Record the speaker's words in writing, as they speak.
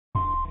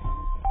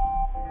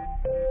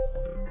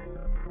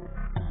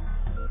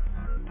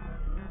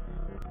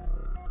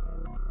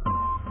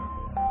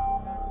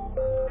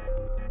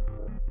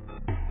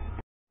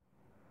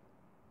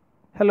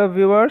Hello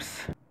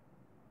viewers,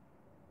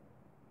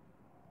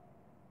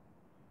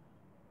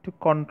 to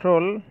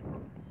control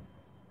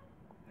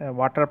a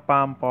water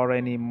pump or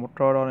any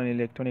motor or an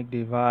electronic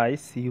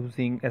device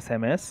using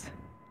SMS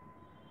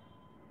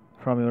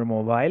from your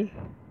mobile,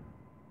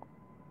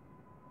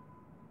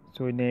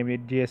 so we name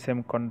it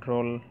GSM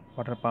control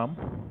water pump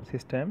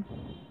system,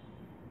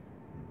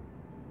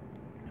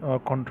 or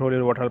control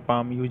your water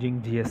pump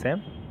using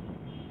GSM.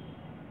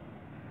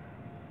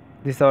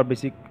 This is our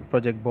basic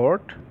project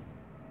board.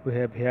 We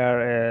have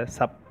here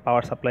a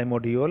power supply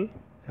module,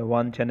 a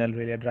one channel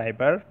relay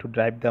driver to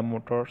drive the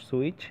motor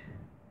switch,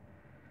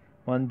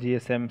 one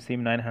GSM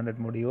SIM900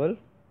 module,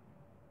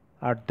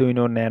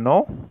 Arduino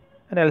Nano,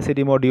 and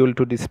LCD module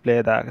to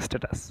display the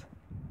status.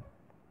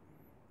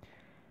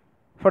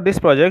 For this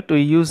project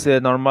we use a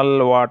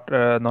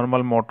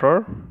normal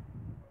motor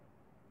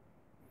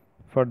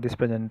for this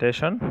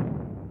presentation.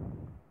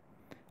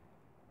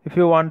 If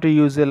you want to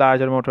use a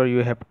larger motor,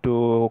 you have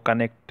to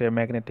connect a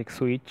magnetic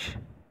switch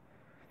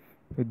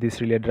with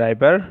this relay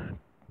driver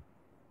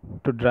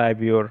to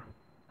drive your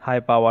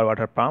high power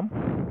water pump.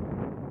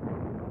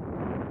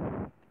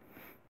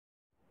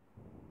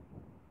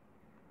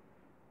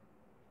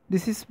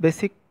 This is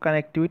basic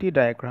connectivity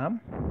diagram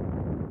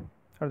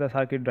or the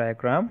circuit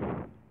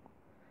diagram.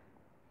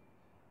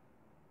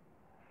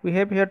 We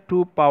have here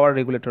two power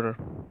regulator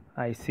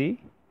IC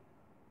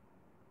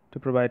to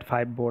provide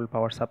 5-volt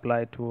power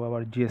supply to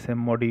our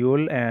GSM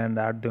module and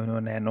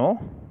Arduino Nano.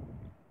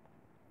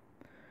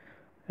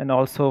 And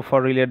also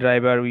for relay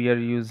driver we are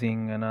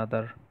using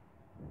another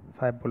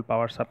 5-volt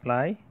power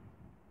supply.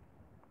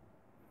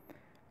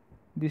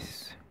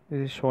 This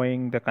is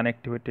showing the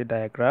connectivity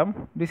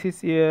diagram. This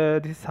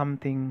is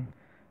something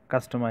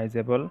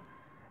customizable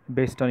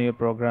based on your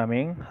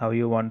programming, how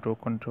you want to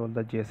control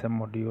the GSM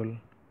module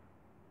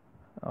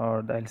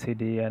or the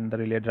LCD and the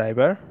relay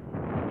driver.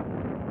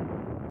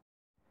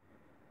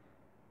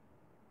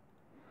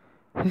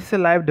 This is a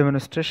live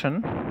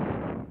demonstration.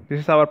 This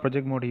is our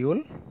project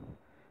module.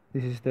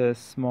 This is the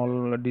small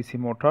DC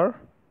motor.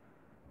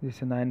 This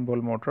is a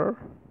 9-volt motor.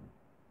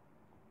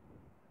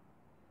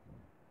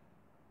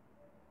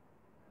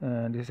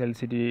 And this is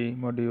LCD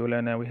module,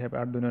 and we have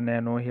Arduino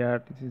Nano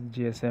here. This is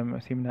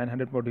GSM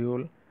SIM900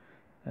 module,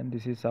 and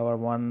this is our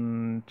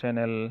one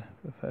channel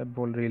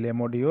 5-volt relay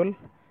module,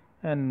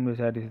 and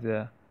beside is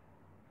the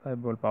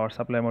 5-volt power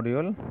supply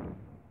module.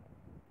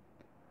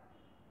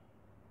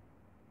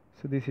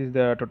 So this is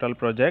the total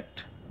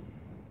project.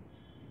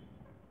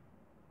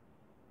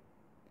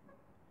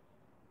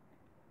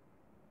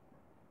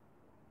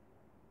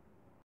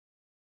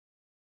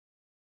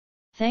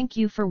 Thank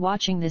you for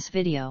watching this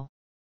video.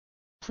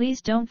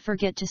 Please don't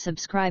forget to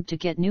subscribe to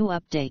get new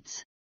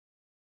updates.